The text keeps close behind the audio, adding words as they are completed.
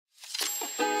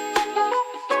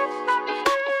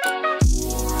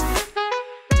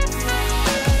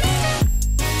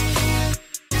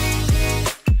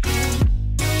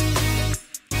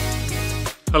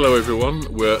Hello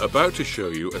everyone, we're about to show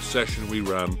you a session we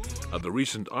ran at the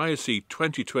recent ISE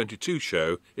 2022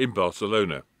 show in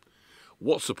Barcelona.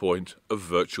 What's the point of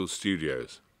virtual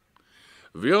studios?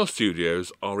 VR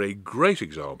studios are a great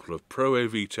example of Pro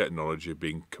AV technology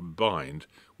being combined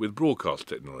with broadcast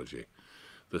technology.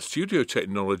 The studio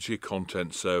technology,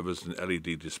 content servers and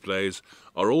LED displays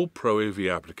are all Pro AV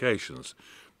applications,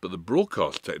 but the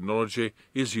broadcast technology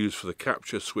is used for the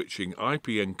capture, switching,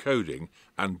 IP encoding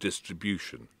and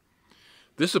distribution.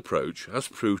 This approach has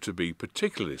proved to be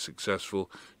particularly successful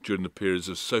during the periods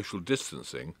of social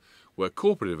distancing, where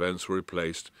corporate events were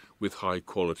replaced with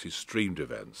high-quality streamed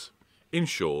events. In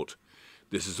short,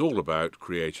 this is all about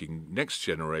creating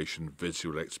next-generation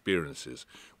visual experiences,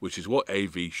 which is what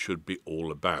AV should be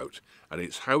all about, and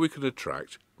it's how we can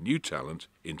attract new talent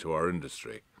into our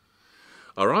industry.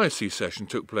 Our ISE session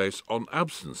took place on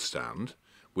Absen's stand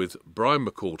with Brian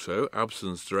Macauto,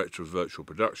 Absen's Director of Virtual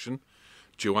Production,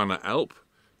 Joanna Alpe,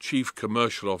 Chief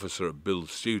Commercial Officer at Bild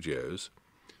Studios,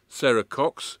 Sarah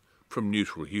Cox from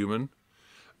Neutral Human,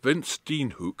 Vince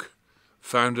Steenheok,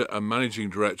 Founder and Managing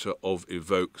Director of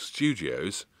Evoke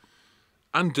Studios,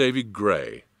 and David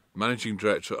Gray, Managing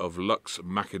Director of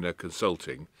Machina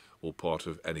Consulting, or part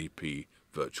of NEP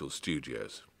Virtual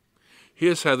Studios.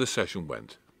 Here's how the session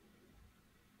went.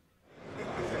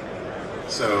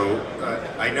 So,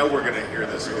 I know we're going to hear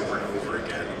this over and over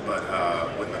again, but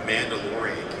when The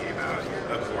Mandalorian came out,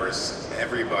 of course,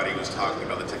 everybody was talking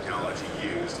about the technology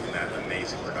used in that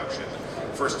amazing production.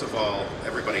 First of all,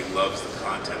 everybody loves the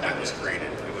content that was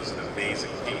created. It was an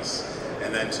amazing piece.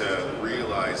 And then to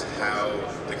realize how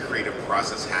the creative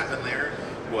process happened there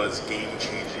was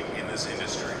game-changing in this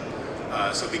industry.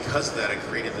 So because of that, it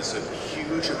created this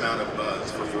huge amount of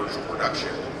buzz for virtual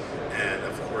production. And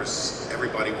of course,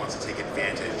 everybody wants to take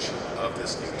advantage of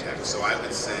this new tech. So I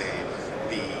would say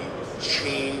the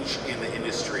change in the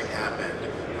industry happened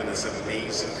when this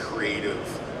amazing creative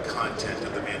content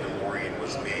of The Mandalorian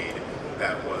was made.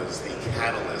 That was the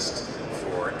catalyst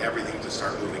for everything to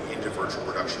start moving into virtual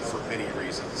production for many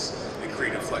reasons. The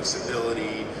creative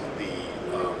flexibility,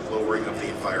 the lowering of the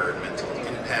environmental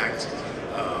impact,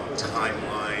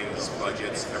 timelines,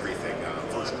 budgets, everything.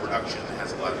 Virtual production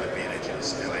has a lot of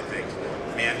advantages, and I think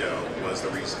Mando was the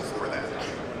reason for that.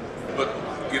 But,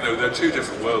 you know, they're two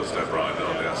different worlds now, Brian,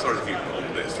 aren't they? I'm sorry to keep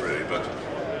on this, really, but,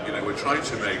 you know, we're trying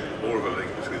to make more of a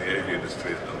link between the AV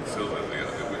industry and the film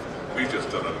industry. We've just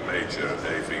done a major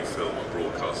AV film and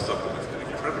broadcast supplement that's been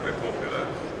incredibly popular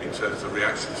in terms of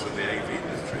reactions from the AV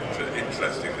industry,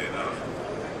 interestingly enough.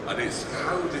 And it's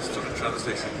how this sort of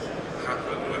transition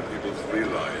happened when people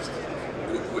realised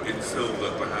in film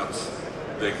that perhaps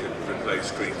they could replace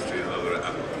screens to another,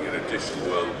 and digital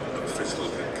world and physical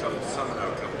can somehow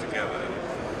come together.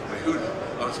 I mean,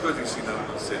 I suppose we've seen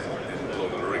elements in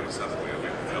Lord of the Rings, haven't we?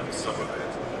 We've become some of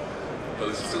it. But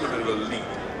there's still a bit of a leap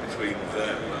between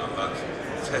them and that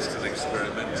test and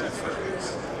experimental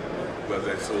phase, where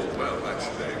they thought, well,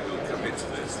 actually, we'll commit to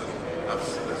this, and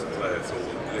Absen as a player thought,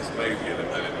 well, this may be an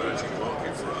emerging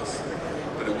market for us.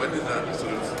 But when did that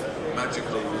sort of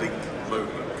magical link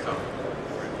moment come?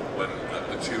 When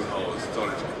the two halves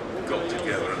got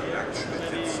together and actually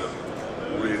did some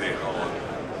really hard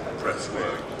press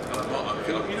work. And I'm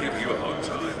going to give you a hard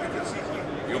time because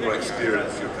your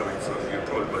experience, you're coming from, you're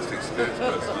probably the most experienced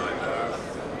person I know.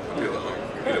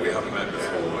 We haven't met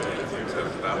before in terms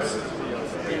of Absen.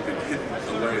 You've been hidden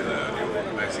away there, and your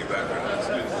amazing background has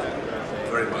been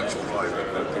very much private,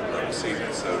 but people haven't seen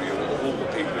it. So all the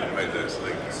people who made those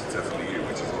links, it's definitely you,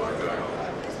 which is why I'm going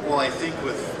on. Well, I think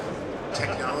with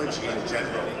technology in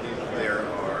general, there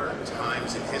are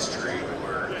times in history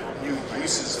where new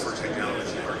uses for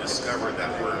technology are discovered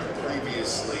that were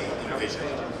previously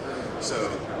envisioned. So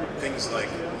things like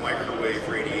microwave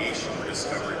radiation were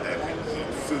discovered that could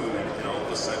heat food, and all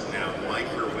of a sudden now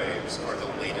microwaves are the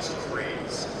latest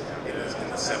craze in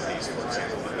the 70s, for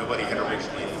example. But nobody had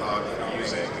originally thought of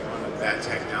using that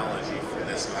technology for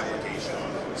this application.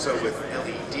 So with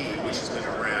LED, which has been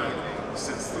around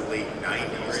since the late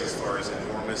 90s, as far as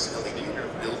enormous LED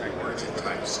billboards in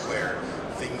Times Square,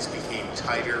 things became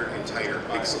tighter and tighter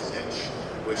pixel pitch,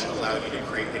 which allowed you to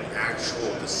create an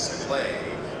actual display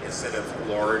instead of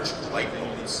large light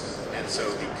bulbs. And so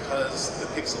because the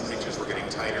pixel pitches were getting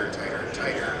tighter and tighter and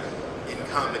tighter, in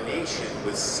combination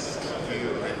with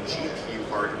CPU and GPU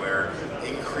hardware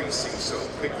increasing so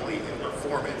quickly in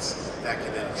performance, that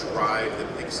can then drive the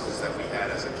pixels that we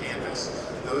had as a canvas.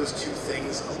 Those two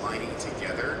things aligning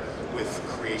together with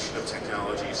creation of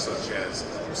technologies such as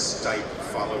Stipe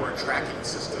follower tracking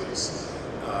systems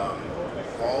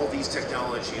all these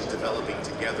technologies developing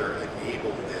together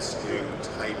enable this new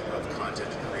type of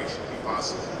content creation to be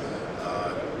possible.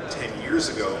 10 years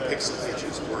ago, pixel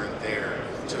pitches weren't there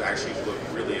to actually look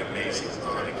really amazing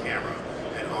on a camera.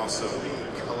 And also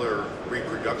the color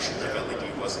reproduction of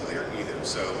LED wasn't there either.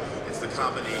 So it's the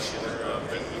combination of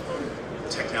the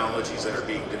technologies that are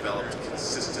being developed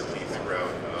consistently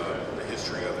throughout the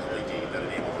history of LED that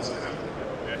enable this to happen.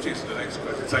 Geez, the next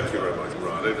question. Thank you very much,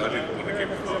 Brian. I didn't want to give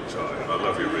you a hard time. I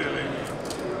love you really.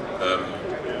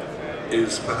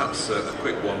 Is perhaps a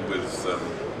quick one with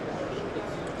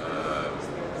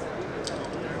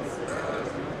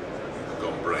I've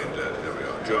gone brain dead. Here we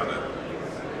are. Joanna,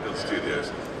 Bild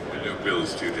Studios. We know Bild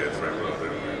Studios very well,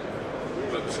 don't we?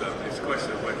 But it's a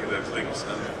question of making those links.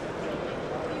 And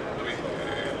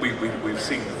I mean, we've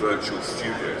seen virtual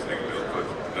studios being built, both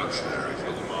production areas,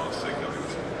 little mastering, which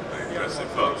is very impressive.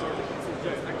 But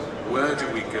where do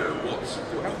we go? What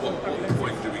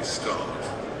point do we start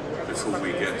before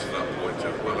we get to that point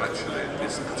of, well, actually,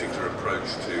 this particular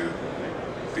approach to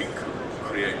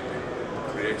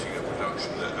creating a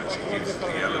production that actually uses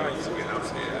the elements that we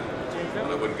have here?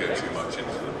 And I wouldn't go too much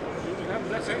into them,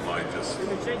 because it might just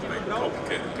make a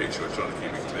complicated picture. We're trying to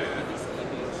keep it clear.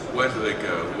 Where do they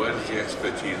go? Where does the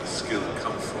expertise and skill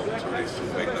come from to really sort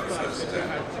of make that first step?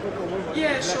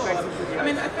 Yeah, sure. I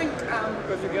mean, I think,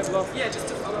 yeah, just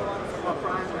to follow on from what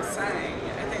Brian was saying,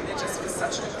 I think there just was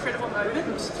such an incredible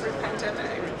moment through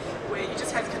pandemic where you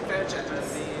just had convergence,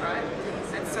 right?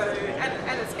 And so,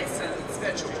 at its essence,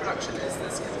 virtual production is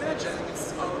this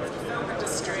convergence of the film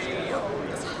industry, of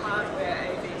this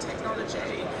hardware, AV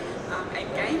technology, and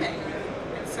gaming.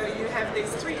 And so you have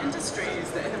these three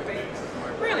industries that have been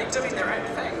really doing their own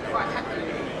thing quite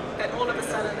happily, that all of a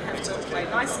sudden have to play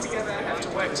nice together, have to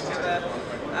work together,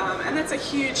 and that's a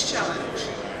huge challenge.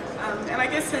 And I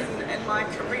guess in my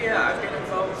career I've been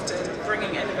involved in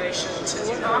bringing innovation to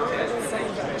new markets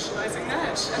and commercialising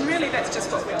that, and really that's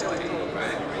just what we're doing,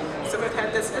 right? So we've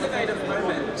had this innovative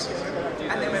moment,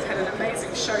 and then we've had an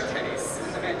amazing showcase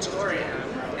in the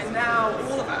Mandalorian, and now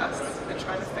all of us are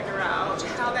trying to figure out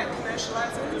how that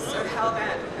commercialises, so how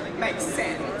that makes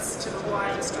sense to the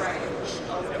widest range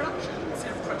of productions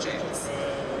and projects.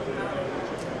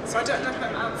 So I don't know if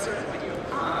I'm answering what you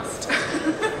asked.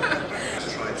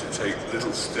 Just trying to take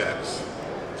little steps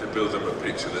to build up a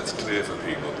picture that's clear for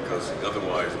people, because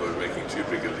otherwise we're making too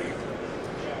big a leap.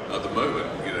 At the moment,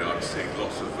 you know, I'm seeing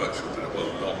lots of virtual,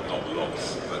 well, not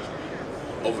lots, but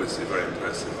obviously very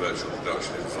impressive virtual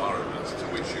production environments to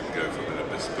which you can go from a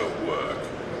bespoke work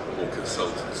or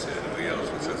consultancy and everything else,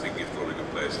 which I think is probably a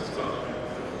good place to start.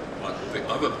 But the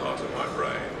other part of my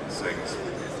brain thinks,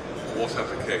 what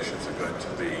applications are going to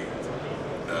be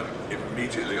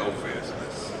immediately obvious in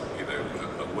this, you know,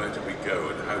 and where do we go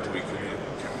and how do we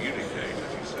communicate,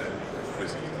 as you said,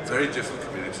 with very different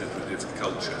communities, with different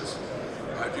cultures?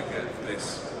 How do you get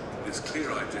this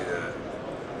clear idea,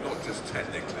 not just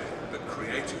technically, but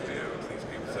creatively over to these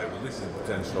people? Say, well, this is a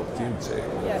potential opportunity.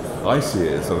 Yes. I see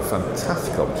it as a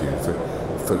fantastic opportunity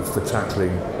for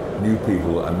tackling new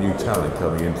people and new talent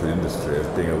coming into the industry, as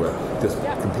being aware, just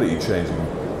completely changing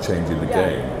the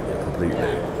game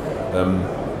completely.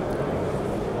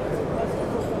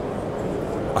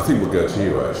 I think we'll go to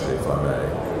you actually, if I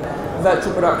may.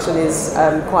 Virtual production is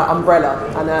quite umbrella,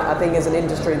 and I think as an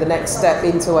industry the next step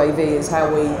into AV is how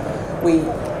we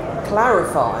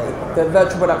clarify that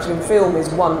virtual production in film is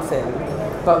one thing,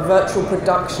 but virtual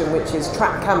production, which is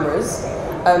track cameras,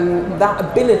 that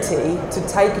ability to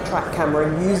take a track camera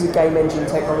and use a game engine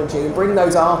technology and bring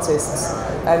those artists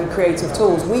and creative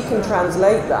tools, we can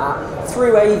translate that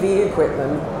through AV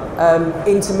equipment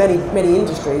into many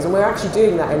industries, and we're actually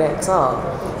doing that in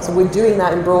XR. So we're doing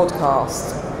that in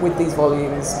broadcast with these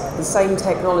volumes, the same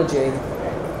technology,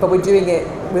 but we're doing it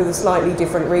with a slightly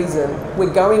different reason.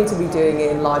 We're going to be doing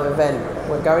it in live event.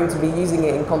 We're going to be using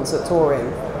it in concert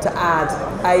touring to add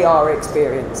AR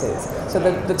experiences. So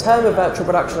the term of virtual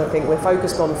production, I think we're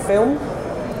focused on film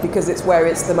because it's where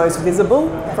it's the most visible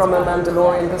from a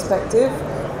Mandalorian perspective,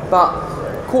 but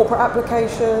corporate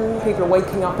application, people are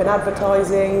waking up in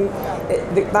advertising,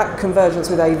 that convergence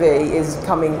with AV is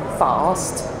coming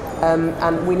fast,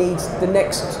 and we need the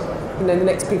next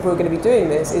people who are going to be doing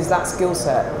this is that skill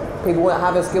set. People that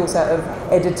have a skill set of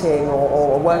editing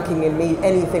or working in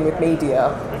anything with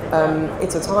media.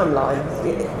 It's a timeline.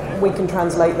 We can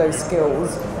translate those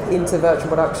skills into virtual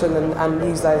production and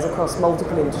use those across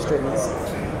multiple industries.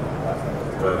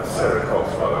 Sarah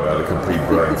Cox, by the way, had a complete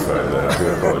brain throw there. I do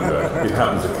apologise. It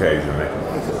happens occasionally.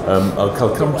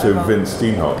 I'll come to Vince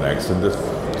Steenheok next and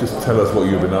just tell us what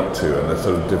you've been up to and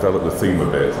sort of develop the theme a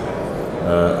bit.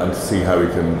 and to see how we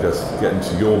can just get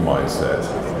into your mindset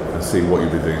and see what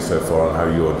you've been doing so far and how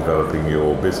you're developing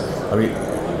your business. I mean,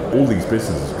 all these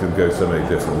businesses can go so many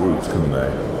different routes, couldn't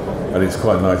they? And it's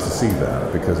quite nice to see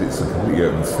that because it's a completely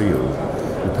open field.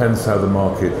 Depends how the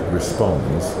market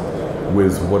responds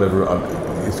with whatever.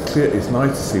 It's clear. It's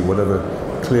nice to see whatever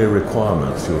clear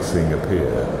requirements you're seeing appear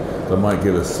that might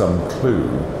give us some clue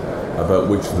about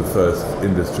which of the first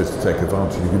industries to take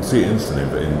advantage. You can see it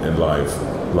instantly in live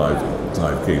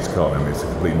gigs, can't you? I mean, it's a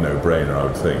complete no-brainer, I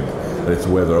would think. And it's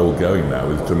where they're all going now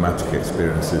with dramatic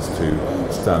experiences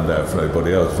to stand out from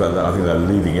everybody else. I think they're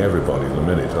leading everybody in the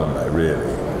minute, aren't they, really?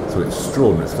 So it's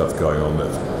extraordinary stuff going on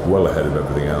that's well ahead of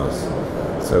everything else.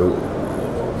 So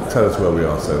tell us where we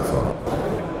are so far.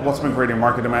 What's been creating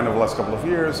market demand over the last couple of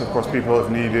years? Of course, people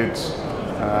have needed,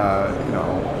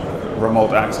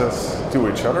 remote access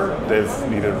to each other. They've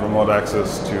needed remote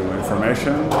access to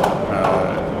information.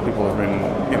 People have been,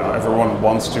 everyone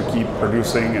wants to keep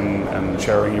producing and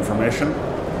sharing information.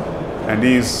 And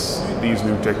these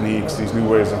new techniques, these new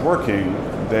ways of working,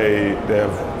 they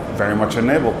have very much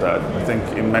enabled that. I think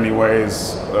in many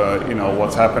ways,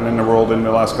 what's happened in the world in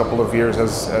the last couple of years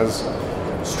has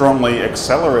strongly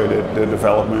accelerated the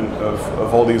development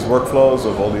of all these workflows,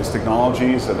 of all these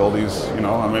technologies that all these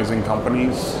amazing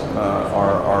companies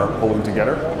are pulling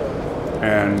together.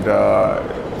 And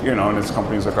and it's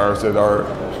companies like ours that are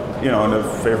in a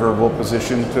favorable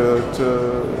position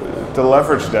to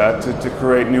leverage that to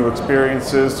create new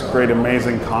experiences, to create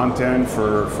amazing content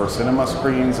for cinema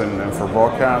screens and for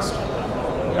broadcast.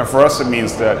 And for us, it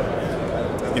means that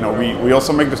we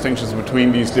also make distinctions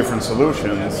between these different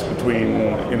solutions,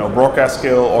 between broadcast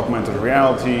scale, augmented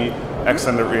reality,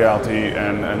 extended reality,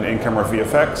 and in-camera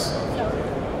VFX.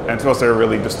 And to us, they're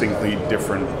really distinctly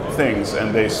different things,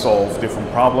 and they solve different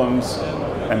problems,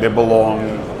 and they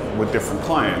belong with different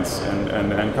clients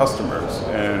and customers.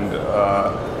 And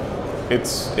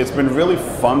it's been really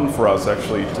fun for us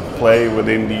actually to play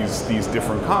within these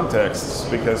different contexts,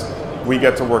 because we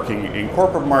get to working in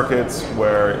corporate markets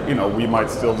where we might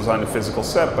still design a physical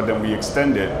set, but then we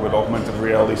extend it with augmented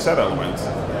reality set elements,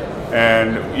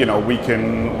 and we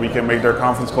can make their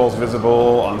conference calls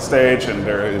visible on stage, and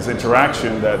there is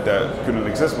interaction that couldn't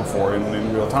exist before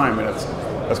in real time, and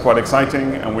that's quite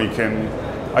exciting. And we can,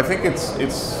 I think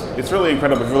it's really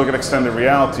incredible if you look at extended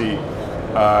reality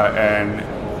and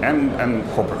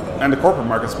the corporate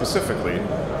market specifically.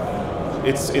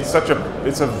 It's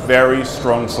a very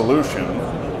strong solution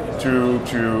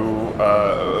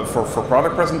for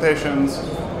product presentations,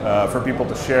 for people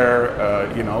to share,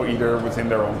 either within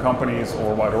their own companies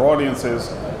or wider audiences,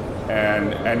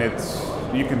 and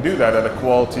you can do that at a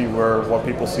quality where what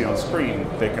people see on screen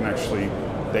they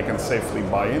can safely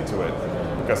buy into it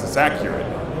because it's accurate,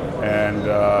 and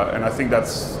I think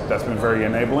that's been very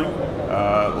enabling.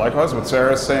 Likewise, what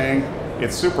Sarah's saying.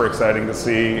 It's super exciting to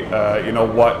see,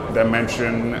 what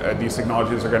dimension these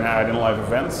technologies are going to add in live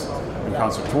events and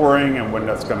concert touring, and when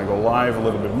that's going to go live a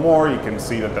little bit more. You can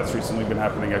see that that's recently been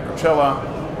happening at Coachella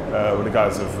with the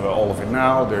guys of All of It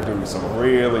Now. They're doing some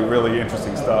really, really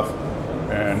interesting stuff.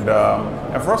 And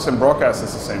for us in broadcast,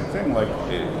 it's the same thing. Like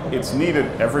it's needed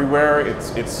everywhere.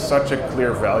 It's such a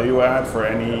clear value add for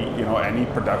any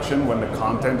production when the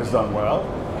content is done well.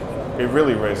 It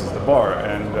really raises the bar,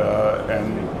 and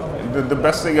the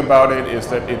best thing about it is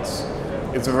that it's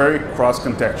a very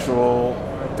cross-contextual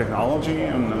technology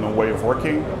and a way of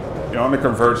working. And the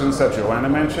convergence that Joanna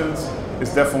mentions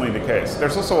is definitely the case.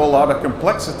 There's also a lot of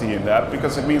complexity in that,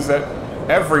 because it means that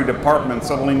every department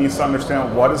suddenly needs to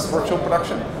understand what is virtual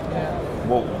production.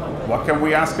 Well, what can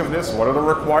we ask of this? What are the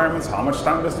requirements? How much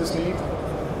time does this need?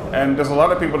 And there's a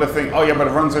lot of people that think, oh yeah, but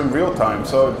it runs in real time,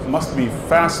 so it must be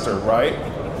faster, right?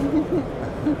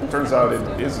 Turns out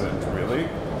it isn't really.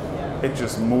 It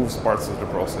just moves parts of the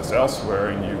process elsewhere,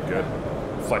 and you get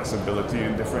flexibility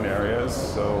in different areas.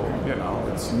 So,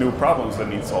 it's new problems that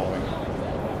need solving.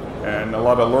 And a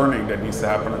lot of learning that needs to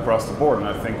happen across the board. And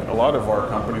I think a lot of our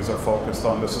companies are focused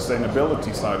on the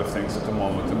sustainability side of things at the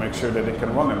moment to make sure that it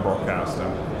can run in broadcast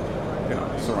and,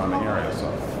 surrounding areas. So.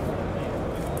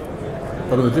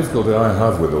 I mean, the difficulty I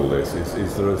have with all this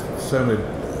is there are so many,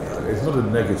 it's not a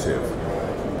negative,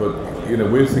 but,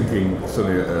 we're thinking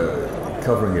certainly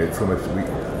covering it from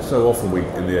so often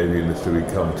in the AV industry we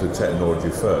come to technology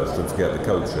first and forget the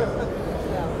culture.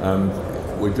 And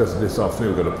we just this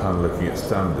afternoon we've got a panel looking at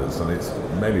standards, and it's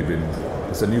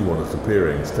a new one that's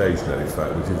appearing, StageNet in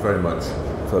fact, which is very much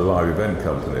for live event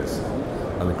companies,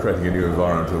 and they're creating a new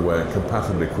environment where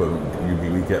compatible equipment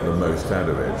we get the most out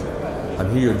of it.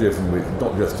 And here you're different with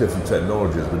not just different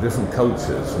technologies, but different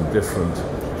cultures from different,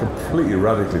 completely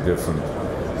radically different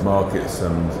markets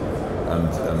and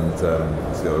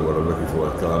That's the other word I'm looking for. I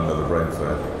can't remember the brain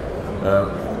side.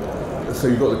 So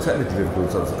you've got the technical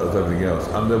difficulties as everything else,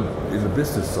 and in the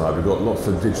business side, we've got lots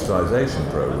of digitization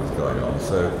programs going on.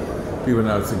 So people are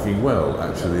now thinking, well,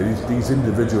 actually, these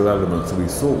individual elements that we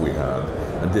thought we had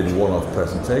and did one-off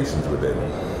presentations within,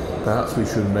 perhaps we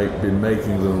should be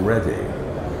making them ready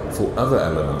for other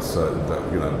elements,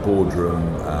 that boardroom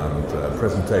and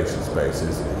presentation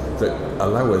spaces that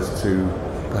allow us to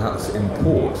perhaps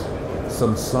import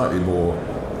some slightly more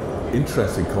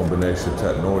interesting combination of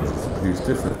technologies to produce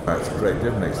different effects, create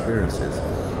different experiences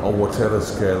on whatever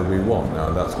scale we want.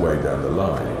 Now that's way down the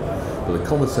line. But the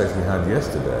conversation we had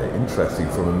yesterday, interesting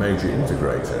from a major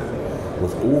integrator,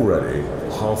 was already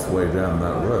halfway down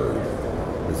that road.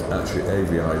 It's actually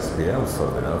AV-ISPL,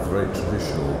 funnily enough, very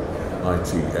traditional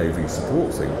IT AV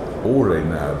support thing, already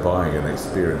now buying an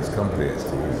experienced company,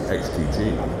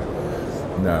 XTG.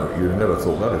 Now, you'd have never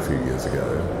thought that a few years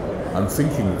ago. I'm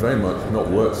thinking very much not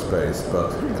workspace,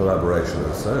 but collaboration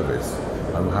as a service,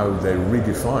 and how they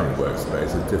redefine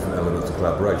workspace as different elements of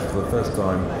collaboration. For the first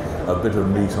time, a bit of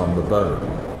meat on the bone,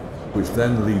 which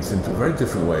then leads into very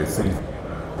different ways of thinking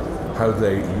how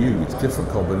they use different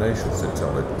combinations of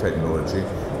technology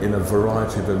in a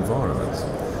variety of environments.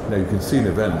 Now you can see in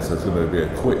events there's going to be a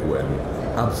quick win,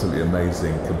 absolutely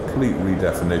amazing, complete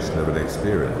redefinition of an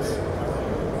experience.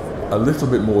 A little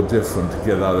bit more different to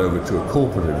get that over to a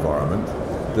corporate environment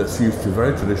that's used to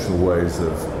very traditional ways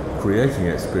of creating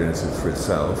experiences for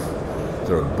itself.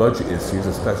 There are budget issues,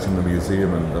 especially in the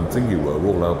museum and thingy world,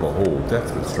 Royal Albert Hall,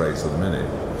 death with straits at the minute.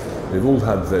 They've all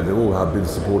been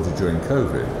supported during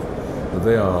COVID, but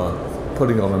they are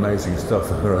putting on amazing stuff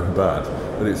in their own bat.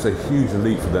 But it's a huge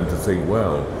leap for them to think,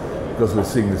 well, because we're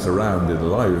seeing this around in the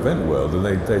live event world, and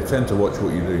they tend to watch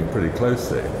what you're doing pretty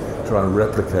closely, try and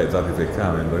replicate that if they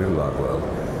can in the real life world.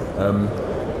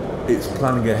 It's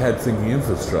planning ahead, thinking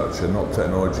infrastructure, not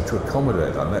technology, to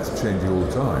accommodate that, and that's changing all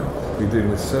the time. We're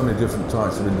dealing with so many different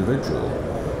types of individual.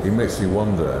 It makes me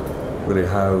wonder really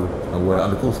how and where,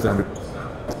 and of course then,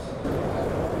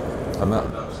 and that,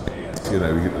 you get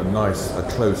a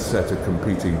close set of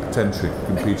potentially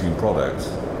competing products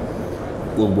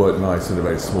will work nice in a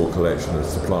very small collection of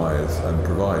suppliers and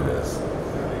providers.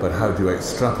 But how do you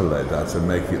extrapolate that and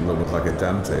make it look like a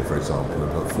Dante, for example,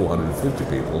 and put 450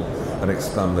 people and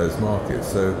expand those markets?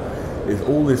 So it's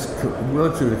all this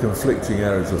relatively conflicting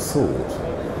areas of thought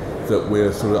that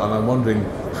we're sort of, and I'm wondering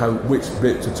which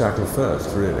bit to tackle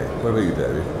first, really. What about you,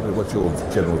 David? What's your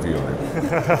general view on it?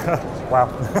 Wow.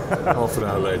 Half an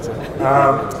hour later.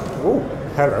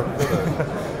 Hello.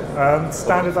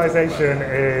 Standardization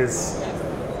is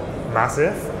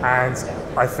massive, and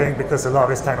I think because a lot of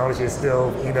this technology is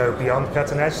still, beyond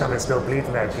cutting edge, some is still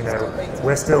bleeding edge.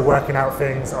 We're still working out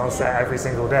things on set every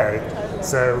single day.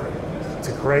 So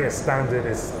to create a standard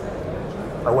is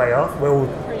a way off. We'll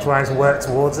try and work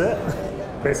towards it,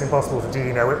 but it's impossible to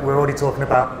do. We're already talking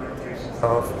about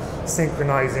of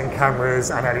synchronizing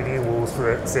cameras and LED walls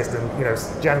for a system,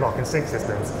 gen lock and sync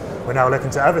systems. We're now looking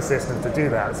to other systems to do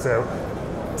that. So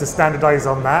to standardize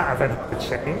on that and then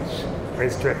change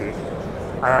is tricky.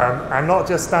 And not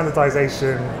just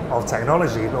standardization of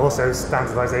technology, but also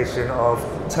standardization of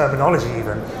terminology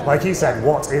even. Like you said,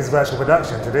 what is virtual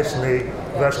production? Traditionally,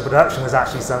 virtual production was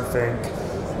actually something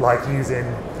like using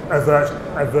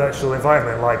a virtual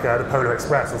environment like the Polar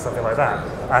Express or something like that.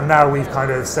 And now we've kind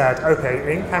of said,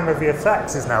 okay, in-camera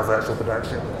VFX is now virtual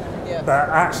production. Yeah. But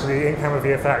actually, in-camera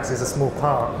VFX is a small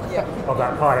part of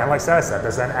that pie. And like Sarah said,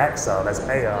 there's then XR, there's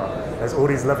AR, there's all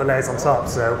these other layers on top.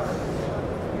 So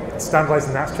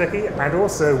standardizing that's tricky, and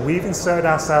also we've inserted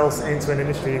ourselves into an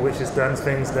industry which has done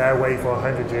things their way for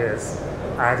 100 years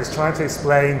and is trying to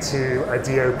explain to a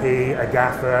DOP, a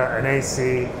gaffer, an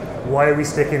AC, why are we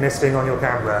sticking this thing on your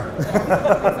camera?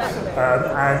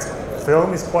 And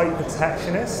film is quite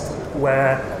protectionist,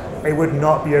 where it would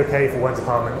not be okay for one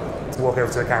department to walk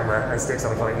over to a camera and stick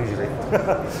something on it usually.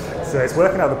 So it's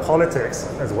working out the politics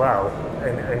as well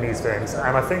in these things,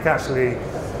 and I think actually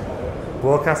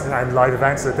broadcasting and live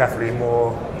events are definitely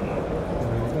more,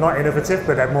 not innovative,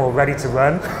 but they're more ready to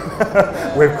run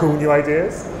with cool new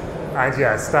ideas. And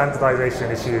yeah,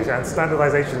 standardization is huge. And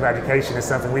standardization of education is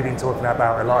something we've been talking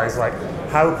about a lot. Is like,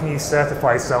 how can you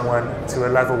certify someone to a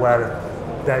level where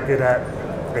they're good at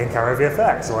in-camera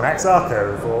VFX or an XR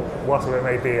code or whatever it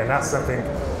may be? And that's something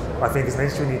I think as an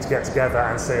industry we need to get together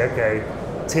and say, okay,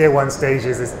 tier 1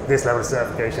 stages is this level of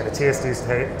certification, a tier 2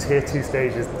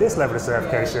 stage is this level of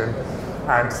certification,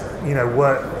 and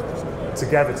work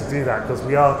together to do that, because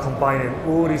we are combining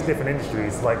all these different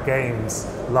industries like games,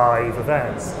 live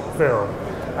events, film,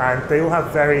 and they all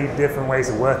have very different ways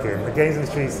of working. The games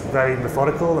industry is very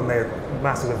methodical, and they're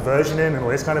massive at versioning and all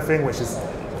this kind of thing, which is,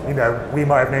 you know, we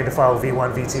might have named a file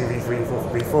V1, V2, V3,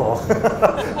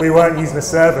 V4. We weren't using a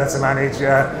server to manage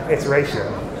iteration.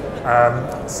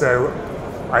 So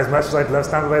as much as I'd love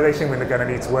standardization, we're going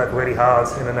to need to work really hard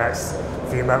in the next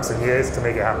few months and years to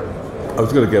make it happen. I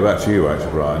was going to go back to you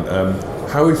actually, Brian.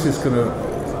 How is this going to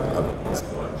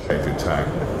change your tag?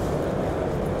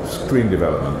 Screen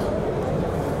development.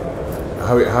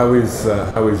 How is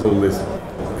all this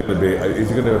going to be?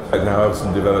 Is it going to affect how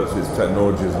Absen develops its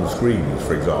technologies and screens,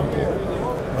 for example?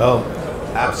 Well,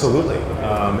 absolutely.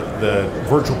 The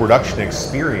virtual production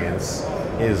experience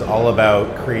is all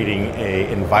about creating an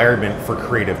environment for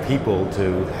creative people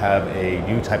to have a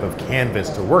new type of canvas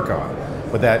to work on.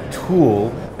 But that tool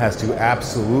has to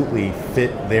absolutely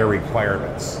fit their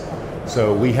requirements.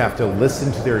 So we have to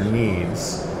listen to their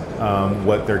needs,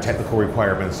 what their technical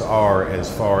requirements are as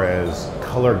far as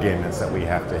color gamuts that we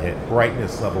have to hit,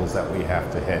 brightness levels that we have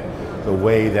to hit, the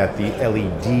way that the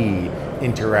LED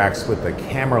interacts with the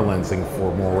camera lensing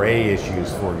for moire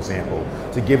issues, for example,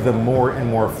 to give them more and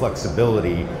more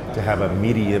flexibility to have a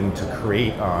medium to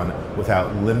create on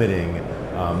without limiting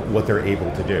what they're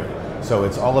able to do. So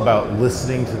it's all about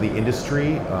listening to the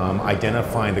industry,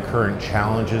 identifying the current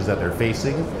challenges that they're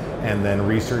facing, and then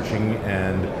researching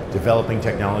and developing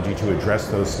technology to address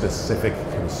those specific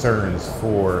concerns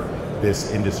for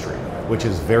this industry, which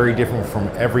is very different from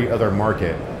every other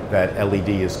market that LED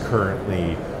is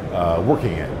currently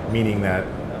working in, meaning that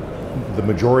the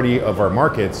majority of our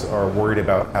markets are worried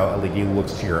about how LED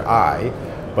looks to your eye,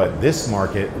 but this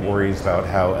market worries about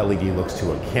how LED looks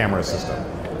to a camera system.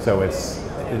 So it's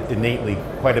innately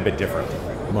quite a bit different.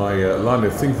 My line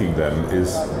of thinking then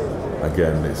is,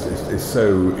 again, it's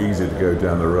so easy to go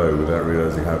down the road without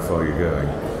realizing how far you're going.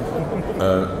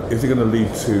 Is it going to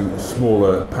lead to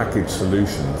smaller package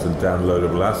solutions and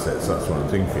downloadable assets? That's what I'm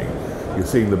thinking. You're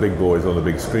seeing the big boys on the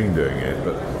big screen doing it,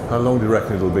 but how long do you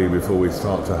reckon it'll be before we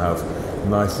start to have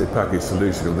nicely packaged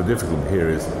solutions? And the difficulty here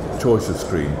is choice of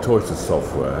screen, choice of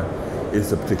software. Is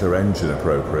the particular engine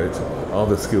appropriate? Are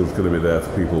the skills going to be there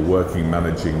for people working,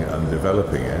 managing and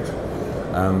developing it?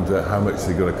 And how much is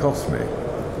it going to cost me?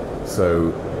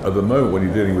 So at the moment when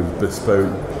you're dealing with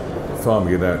bespoke,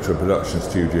 farming it out to a production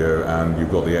studio and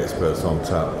you've got the experts on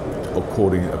tap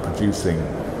producing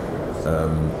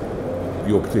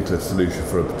your particular solution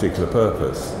for a particular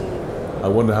purpose. I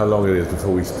wonder how long it is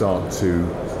before we start to,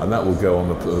 and that will go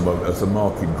on as the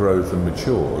market grows and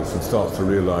matures and starts to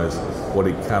realise what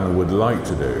it can and would like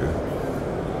to do.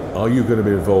 Are you going to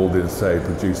be involved in, say,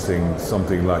 producing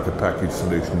something like a package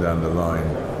solution down the line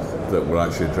that will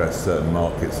actually address certain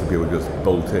markets that people just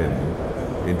bolt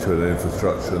into an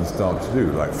infrastructure and start to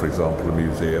do, like, for example, a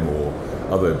museum or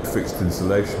other fixed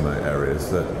installation areas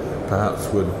that perhaps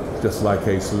would just like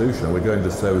a solution? We're going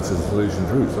to services and solutions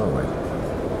routes, aren't we?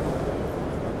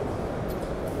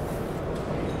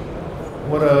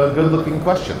 What a good-looking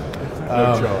question.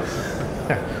 Choice.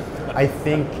 I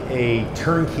think a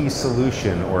turnkey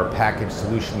solution or a package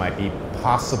solution might be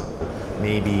possible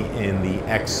maybe in the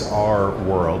XR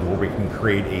world, where we can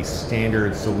create a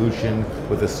standard solution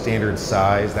with a standard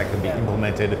size that can be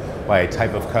implemented by a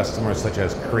type of customer such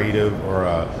as creative or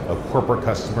a corporate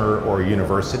customer or a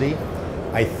university.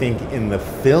 I think in the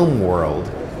film world,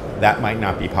 that might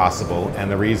not be possible,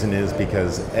 and the reason is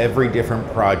because every different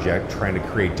project trying to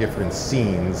create different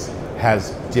scenes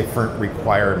has different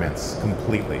requirements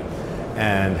completely.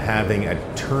 And having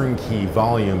a turnkey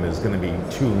volume is going to be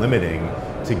too limiting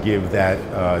to give that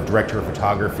director of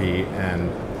photography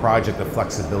and project the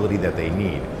flexibility that they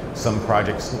need. Some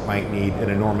projects might need an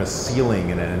enormous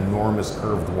ceiling and an enormous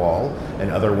curved wall,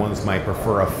 and other ones might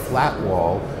prefer a flat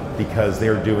wall because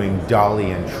they're doing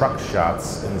dolly and truck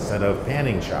shots instead of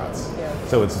panning shots. Yeah.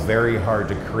 So it's very hard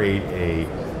to create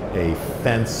a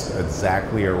fence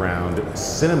exactly around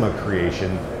cinema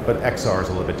creation, but XR is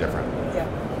a little bit different. Yeah.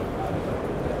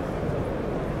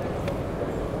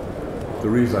 The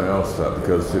reason I asked that,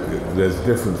 because there's a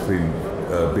difference between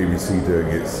BBC doing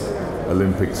its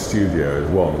Olympic studio as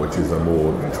one, which is a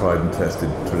more tried and tested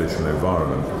traditional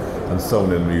environment, and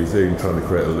someone in a museum trying to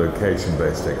create a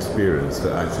location-based experience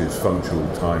that actually is functional,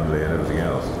 timely and everything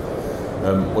else.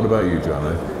 What about you,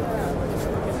 Joanna?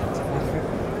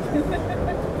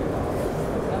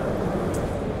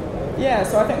 Yeah,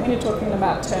 so I think when you're talking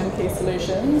about turnkey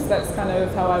solutions, that's kind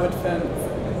of how I would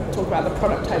talk about the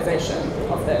productization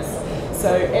of this.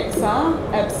 So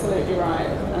XR, absolutely right.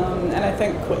 And I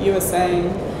think what you were saying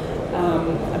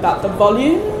about the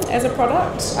volume as a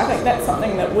product, I think that's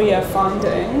something that we are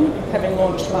finding, having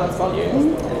launched Mars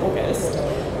Volume in August,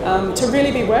 to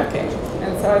really be working.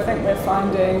 And so I think we're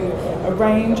finding a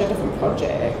range of different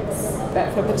projects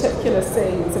that for particular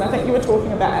scenes, and I think you were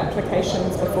talking about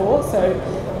applications before, so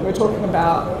we were talking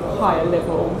about higher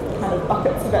level kind of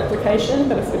buckets of application,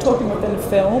 but if we're talking within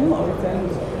film or within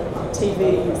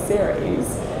TV series,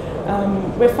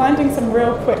 we're finding some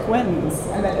real quick wins,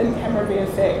 and that in-camera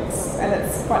VFX, and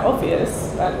it's quite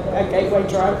obvious, but a gateway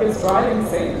drug is driving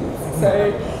scenes.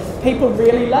 So people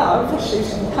really love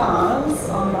shooting cars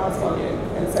on large volume,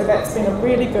 and so that's been a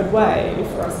really good way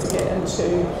for us to get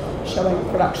into showing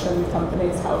production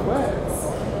companies how it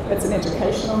works. It's an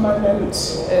educational moment,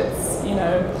 it's, you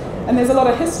know, and there's a lot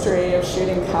of history of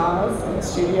shooting cars in the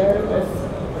studio with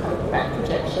kind of back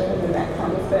projection and that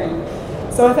kind of thing.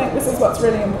 So I think this is what's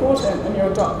really important when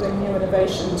you're adopting new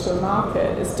innovation to a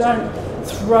market, is don't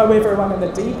throw everyone in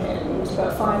the deep end,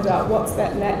 but find out what's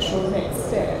that natural next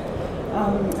step.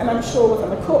 And I'm sure within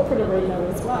the corporate arena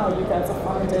as well, you guys are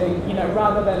finding, you know,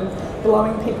 rather than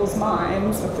blowing people's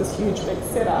minds with this huge big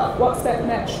setup, what's that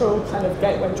natural kind of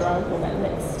gateway drug or that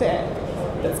next step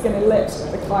that's going to let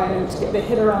the client get their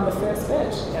head around the first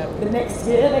bit. The next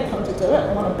year they come to do it,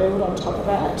 they want to build on top of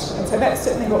that. And so that's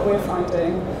certainly what we're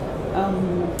finding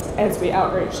as we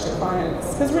outreach to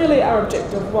clients. Because really our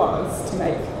objective was to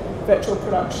make virtual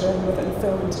production within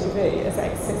film and TV as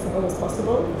accessible as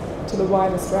possible to the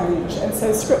widest range. And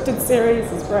so scripted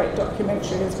series is great,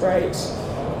 documentary is great,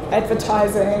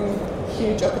 advertising,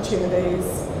 huge opportunities.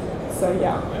 So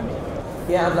yeah.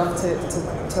 Yeah, I'd love to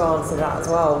answer that as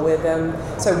well. With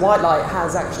so White Light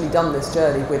has actually done this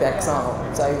journey with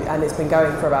XR, and it's been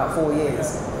going for about 4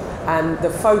 years. And the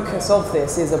focus of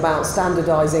this is about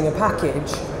standardising a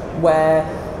package where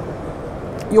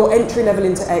your entry level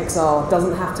into XR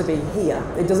doesn't have to be here.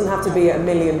 It doesn't have to be at $1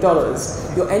 million.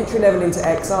 Your entry level into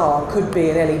XR could be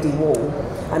an LED wall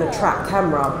and a track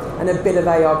camera and a bit of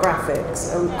AR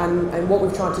graphics. And what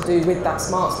we've tried to do with that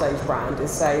Smart Stage brand is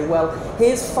say, well,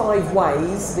 here's 5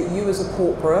 ways that you as a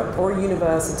corporate or a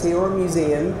university or a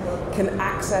museum can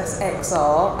access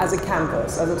XR as a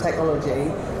campus, as a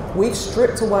technology. We've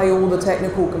stripped away all the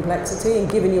technical complexity and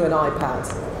given you an iPad.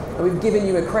 And we've given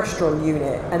you a Crestron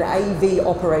unit, an AV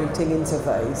operating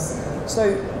interface.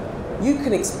 So you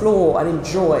can explore and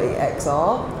enjoy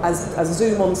XR as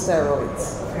Zoom on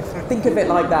steroids. Think of it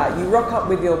like that. You rock up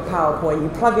with your PowerPoint, you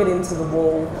plug it into the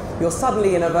wall, you're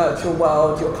suddenly in a virtual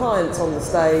world, your client's on the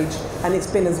stage, and it's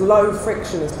been as low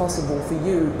friction as possible for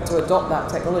you to adopt that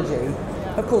technology.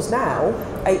 Of course now,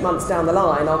 8 months down the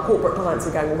line, our corporate clients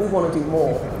are going, well, we want to do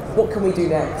more. What can we do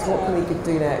next? What can we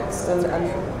do next? And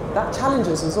that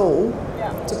challenges us all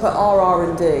to put our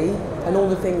R&D and all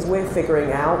the things we're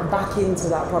figuring out back into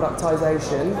that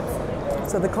productization,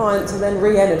 so the clients are then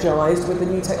re-energized with the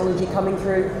new technology coming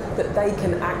through that they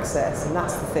can access, and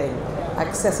that's the thing,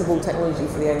 accessible technology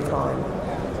for the end client.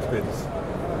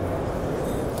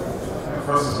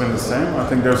 For us, it's been the same. I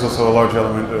think there's also a large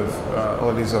element of all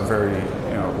of these are very,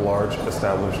 large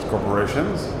established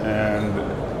corporations, and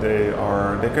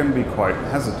they can be quite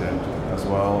hesitant as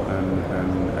well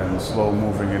and slow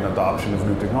moving in adoption of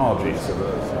new technologies.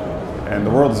 And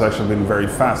the world has actually been very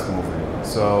fast moving.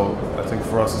 So I think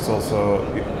for us it's also,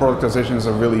 productization is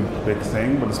a really big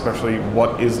thing, but especially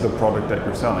what is the product that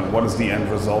you're selling? What is the end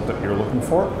result that you're looking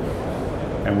for?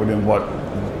 And within what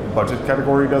budget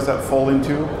category does that fall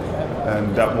into?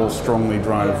 And that will strongly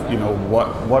drive,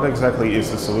 what exactly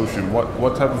is the solution?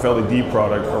 What type of LED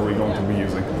product are we going to be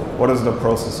using? What is the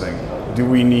processing? Do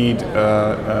we need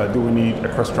a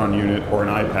Crestron unit or an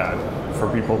iPad for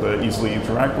people to easily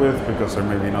interact with because they're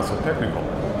maybe not so technical?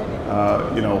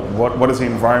 What is the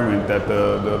environment that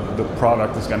the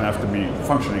product is going to have to be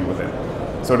functioning within?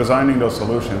 So designing those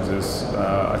solutions is,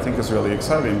 I think, is really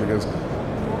exciting because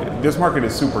this market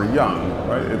is super young,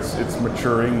 right? It's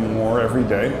maturing more every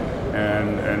day,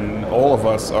 and all of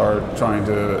us are trying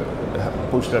to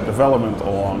push that development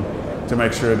along to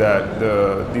make sure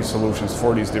that these solutions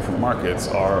for these different markets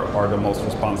are the most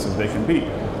responsive they can be.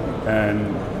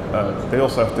 And they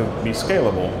also have to be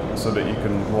scalable so that you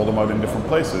can roll them out in different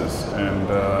places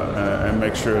and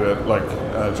make sure that, like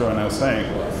Joanna is saying,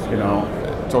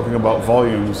 talking about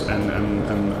volumes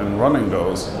and running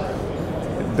those,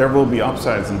 there will be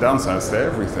upsides and downsides to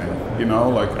everything.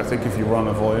 I think if you run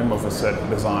a volume of a set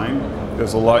design,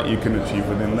 there's a lot you can achieve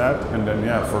within that. And then,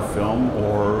 for film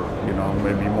or,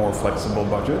 maybe more flexible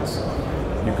budgets,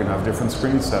 you can have different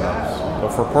screen setups. But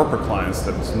for corporate clients,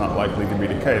 that's not likely to be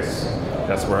the case.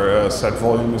 That's where a set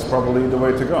volume is probably the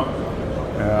way to go.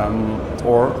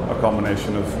 Or a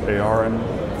combination of AR and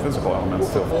physical elements.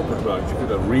 Well, for corporate clients, you could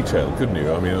have retail, couldn't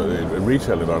you? I mean, a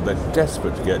retail environment, they're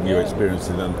desperate to get new experiences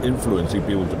and influencing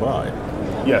people to buy.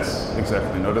 Yes,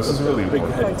 exactly. No, this is really big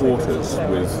important. headquarters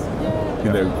with,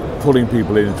 you know, pulling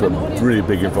people into a really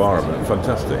big environment.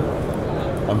 Fantastic.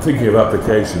 I'm thinking of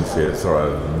applications here.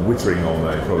 Sorry, I'm wittering on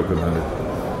there. Probably couldn't handle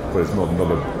it, but it's not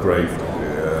a great.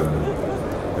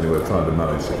 Anyway, trying to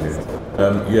manage it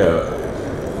here.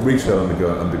 Retail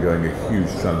undergoing a huge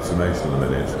transformation at the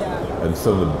minute, and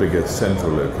some of the bigger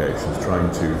central locations trying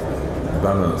to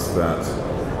balance that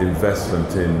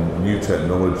investment in new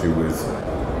technology with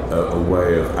a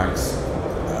way of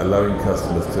allowing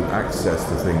customers to access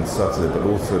the things subtly, but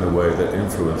also in a way that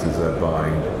influences their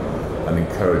buying and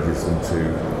encourages them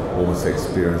to almost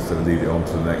experience and lead it on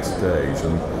to the next stage.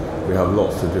 And we have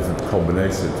lots of different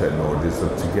combinations of technologies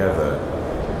that together,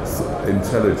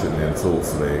 intelligently and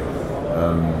thoughtfully,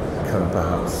 can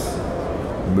perhaps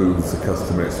move the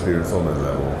customer experience on a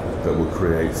level that will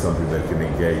create something they can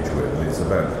engage with. And it's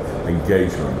about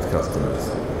engagement with customers.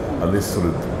 And this sort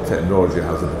of technology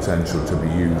has the potential to be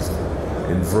used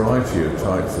in a variety of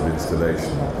types of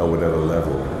installation at whatever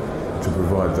level to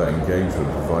provide that engagement,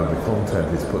 provide the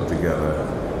content is put together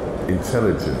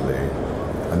intelligently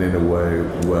and in a way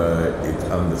where it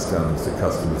understands the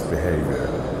customer's behaviour.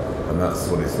 And that's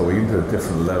what it's going into, a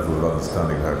different level of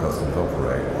understanding of how customers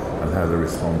operate and how they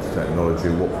respond to technology,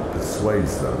 what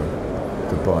persuades them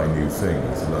to buy new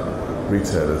things. And that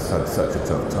retailers had such a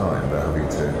tough time, they're having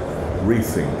to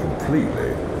rethink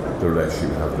completely the relationship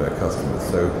we have with their customers.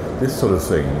 So this sort of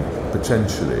thing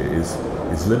potentially is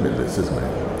limitless, isn't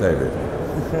it, David?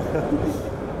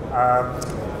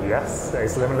 Yes,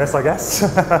 it's limitless, I guess.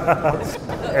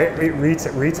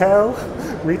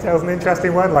 Retail's an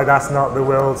interesting one. Like, that's not the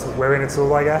world we're in at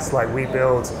all, I guess. Like, we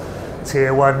build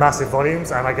tier one massive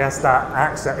volumes, and I guess that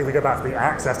access, if we go back to the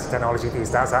access to technology piece,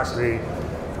 that's actually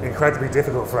incredibly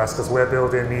difficult for us because we're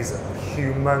building these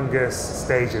humongous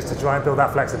stages to try and build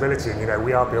that flexibility. And, you know,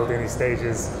 we are building these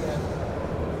stages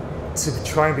to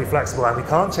try and be flexible, and we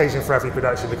can't change them for every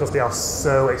production because they are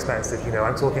so expensive. You know,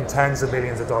 I'm talking tens of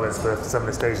millions of dollars for some of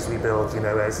the stages we build. You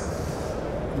know,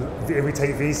 if we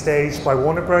take V Stage by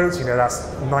Warner Bros, you know, that's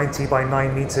 90 by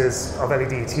 9 meters of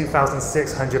LED,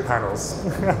 2,600 panels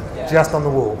just on the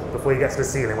wall before you get to the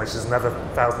ceiling, which is another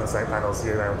 1,000 or so panels,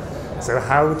 you know. So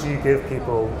how do you give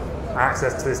people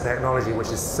access to this technology, which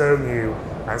is so new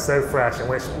and so fresh, and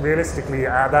which realistically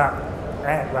at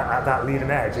that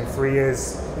leading edge in 3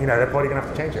 years, you know, they're probably going to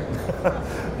have to change it.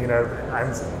 You know,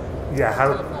 and yeah,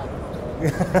 how?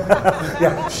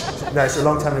 Yeah, no, it's a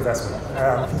long-term investment.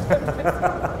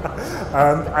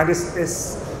 And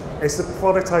it's the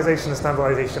productization and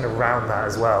standardization around that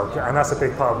as well, and that's a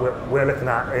big part of what we're looking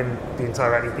at in the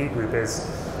entire NEP group is,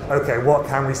 okay, what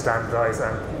can we standardize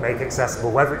and make accessible,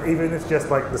 whether even if it's just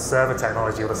like the server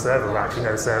technology or the server racks, you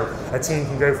know, so a team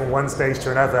can go from one stage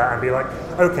to another and be like,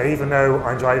 okay, even though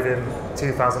I'm driving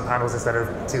 2,000 panels instead of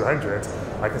 200,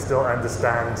 I can still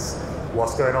understand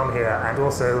what's going on here, and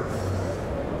also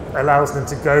allows them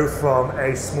to go from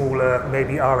a smaller,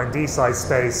 maybe R&D size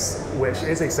space, which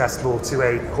is accessible to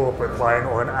a corporate client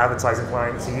or an advertising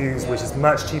client to use, which is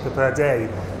much cheaper per day.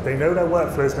 They know their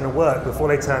workflow is going to work before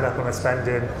they turn up and are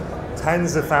spending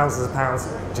tens of thousands of pounds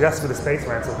just for the space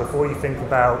rental before you think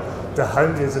about the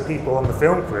hundreds of people on the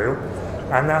film crew.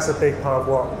 And that's a big part of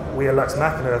what we at Lux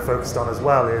Machina are focused on as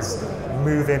well, is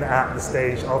moving at the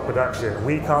stage of production.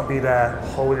 We can't be there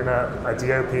holding up a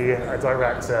DOP, a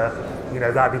director. You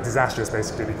know, that'd be disastrous,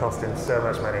 basically. It'd be costing so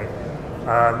much money.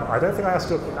 I don't think I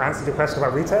answered your question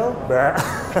about retail, but...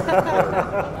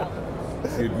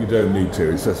 You don't need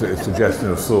to. It's just a suggestion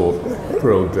of thought.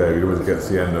 Poor old David always gets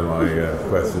the end of my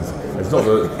questions. It's not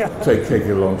that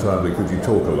taking a long time because you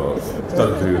talk a lot. It's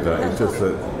nothing to do with that. It's just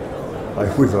that I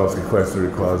always ask a question that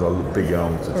requires a big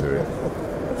answer to it.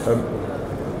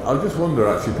 I just wonder,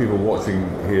 actually, people watching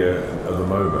here at the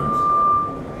moment,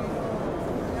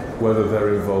 whether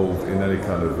they're involved in any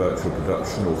kind of virtual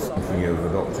production or thinking of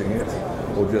adopting it,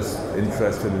 or just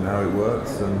interested in how it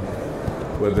works, and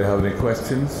whether they have any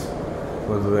questions,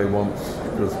 whether they want,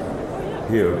 because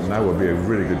here, now would be a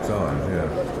really good time, yeah.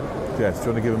 Jess, do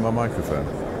you want to give him my microphone?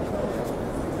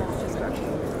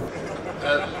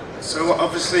 So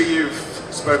obviously you've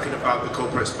spoken about the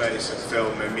corporate space and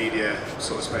film and media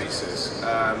sort of spaces.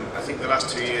 I think the last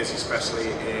 2 years, especially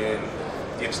in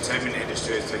the entertainment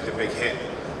industry, has taken a big hit.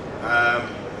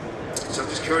 So I'm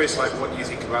just curious, like, what you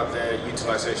think about the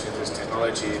utilisation of this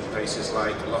technology in places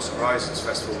like Lost Horizons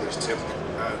Festival, which took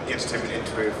the entertainment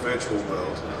into a virtual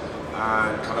world,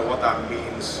 and kind of what that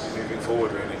means moving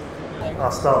forward, really.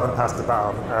 I'll start and pass the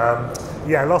baton.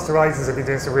 Yeah, Lost Horizons have been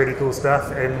doing some really cool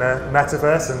stuff in the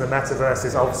metaverse, and the metaverse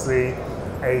is obviously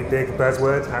a big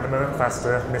buzzword at the moment,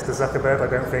 faster Mr. Zuckerberg. I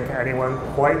don't think anyone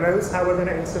quite knows how we're going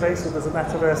to interface with the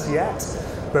metaverse yet,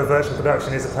 but virtual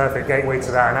production is a perfect gateway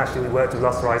to that, and actually we worked with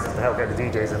Lost Horizons to help get the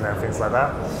DJs in there and things like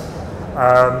that.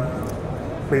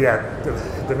 But yeah,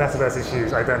 the metaverse is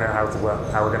huge. I don't know how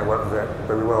we're going to work with it,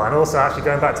 but we will. And also, actually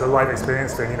going back to the live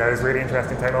experience thing, there's really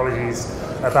interesting technologies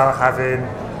about having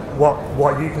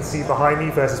what you can see behind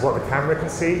me versus what the camera can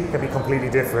see can be completely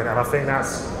different, and I think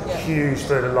that's huge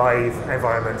for the live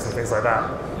environments and things like that,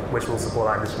 which will support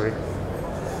that industry.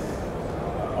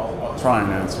 I'll try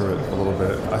and answer it a little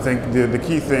bit. I think the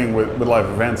key thing with live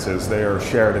events is they are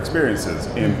shared experiences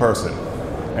in person.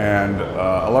 And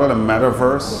a lot of the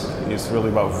metaverse is really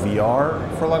about VR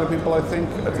for a lot of people, I think.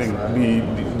 I think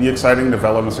the exciting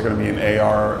developments are going to be in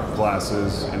AR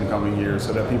glasses in the coming years,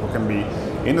 so that people can be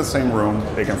in the same room,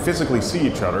 they can physically see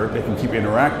each other, they can keep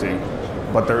interacting,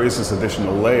 but there is this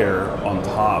additional layer on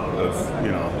top of,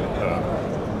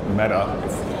 meta,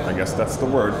 I guess that's the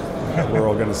word we're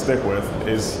all going to stick with,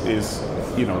 is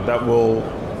that will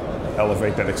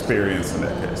elevate that experience in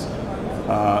that case.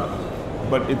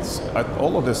 But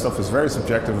all of this stuff is very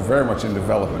subjective and very much in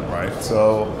development, right?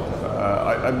 So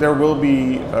there will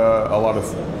be a lot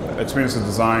of experiences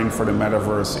designed for the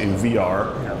metaverse in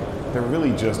VR. They're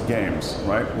really just games,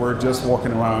 right? We're just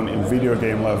walking around in video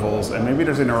game levels, and maybe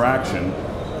there's interaction,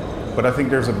 but I think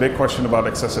there's a big question about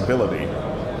accessibility,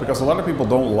 because a lot of people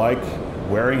don't like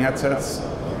wearing headsets.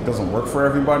 It doesn't work for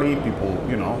everybody. People,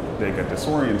 they get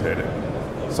disorientated.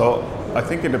 So I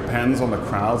think it depends on the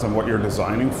crowds and what you're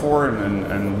designing for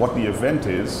and what the event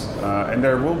is. And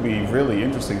there will be really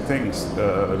interesting things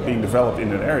being developed in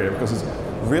that area, because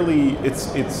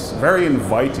it's very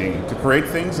inviting to create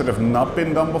things that have not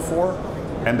been done before,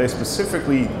 and they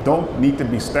specifically don't need to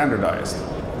be standardized.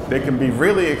 They can be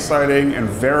really exciting and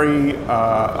very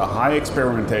high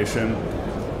experimentation,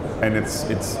 and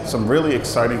it's some really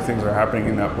exciting things are happening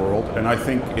in that world. And I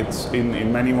think it's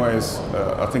in many ways,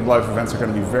 I think live events are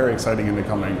going to be very exciting in the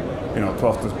coming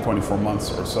 12 to 24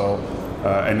 months or so,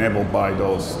 enabled by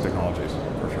those technologies,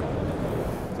 for sure.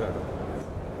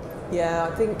 Yeah,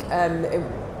 I think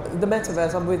the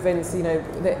metaverse, I'm with Vince,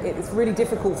 it's really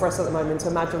difficult for us at the moment to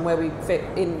imagine where we fit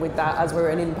in with that, as we're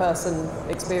an in-person,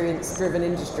 experience-driven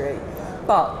industry.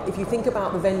 But if you think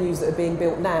about the venues that are being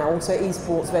built now, so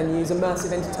esports venues,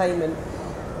 immersive entertainment,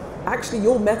 actually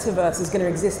your metaverse is going to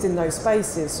exist in those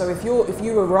spaces. So if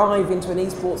you arrive into an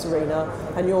esports arena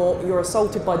and you're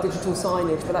assaulted by digital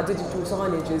signage, but that digital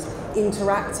signage is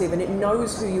interactive and it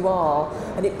knows who you are,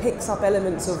 and it picks up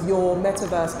elements of your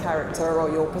metaverse character or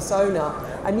your persona,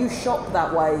 and you shop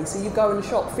that way. So you go and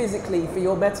shop physically for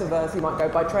your metaverse. You might go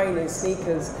buy trainers,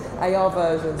 sneakers, AR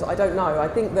versions, I don't know. I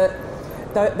think that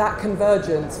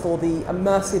convergence for the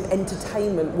immersive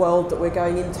entertainment world that we're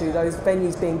going into, those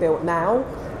venues being built now,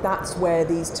 that's where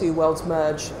these two worlds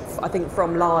merge, I think,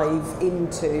 from live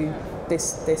into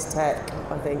this tech,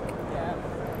 I think.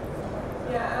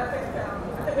 Yeah,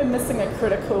 I think we're missing a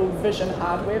critical vision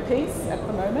hardware piece at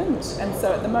the moment, and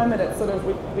so at the moment it's sort of,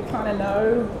 we kind of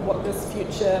know what this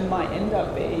future might end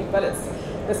up be, but it's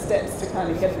the steps to kind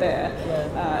of get there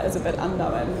is a bit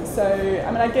unknown. So,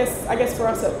 I guess for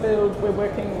us at Bild, we're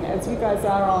working, as you guys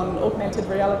are, on augmented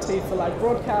reality for live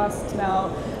broadcast.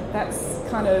 Now, that's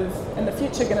kind of, in the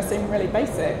future, going to seem really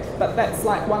basic, but that's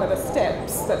like one of the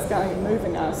steps that's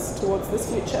moving us towards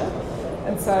this future.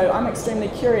 And so I'm extremely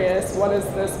curious, what is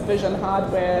this vision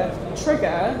hardware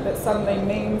trigger that suddenly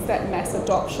means that mass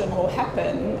adoption will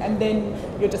happen, and then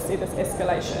you'll just see this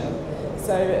escalation.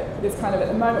 So there's kind of, at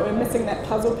the moment, we're missing that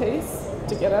puzzle piece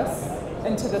to get us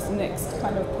into this next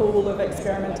kind of pool of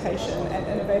experimentation and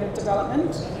innovative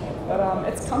development. But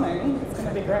it's coming, it's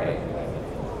going to be great.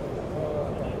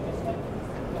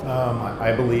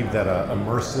 I believe that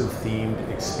immersive themed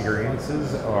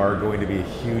experiences are going to be a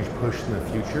huge push in the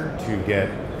future to get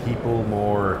people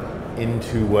more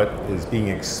into what is being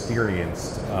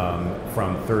experienced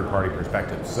from third-party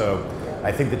perspectives. So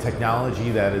I think the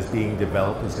technology that is being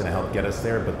developed is going to help get us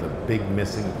there, but the big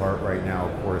missing part right now,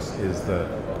 of course, is the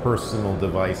personal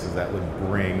devices that would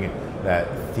bring that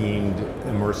themed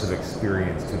immersive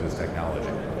experience to this technology.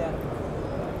 Yeah.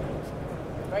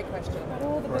 Great question.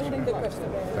 Good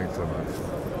question. Thanks so much.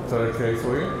 Is that okay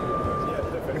for you?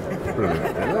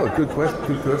 Brilliant. Oh, good question.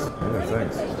 Good question. Yeah,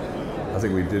 thanks. I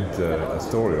think we did a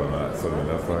story on that, funnily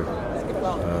enough.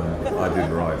 I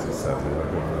didn't write it, sadly.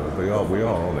 We are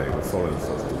on it. We're following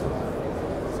such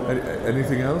stuff.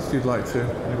 Anything else you'd like to?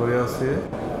 Anybody else here?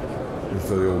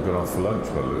 So they all got off for lunch,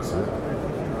 by the looks of it.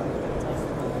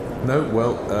 No.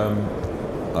 Well,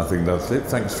 I think that's it.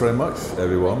 Thanks very much,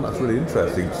 everyone. That's really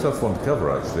interesting. Tough one to cover,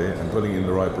 actually, and putting it in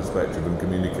the right perspective and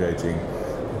communicating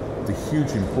the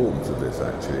huge importance of this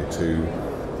actually to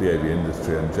the AV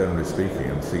industry and generally speaking,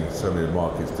 and seeing so many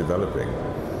markets developing.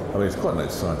 I mean, it's quite an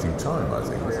exciting time, I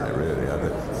think, isn't it, really? And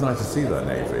it's nice to see that in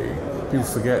AV. People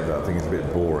forget that. I think it's a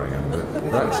bit boring,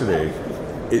 but actually,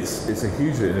 it's a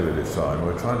hugely innovative time.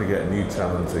 We're trying to get new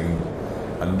talenting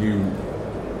and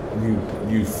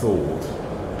new thought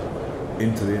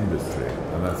into the industry.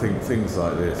 And I think things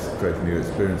like this, creating new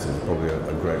experiences, is probably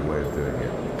a great way of doing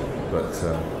it. But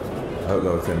I hope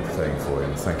that was entertaining for you,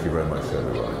 and thank you very much,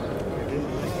 everyone.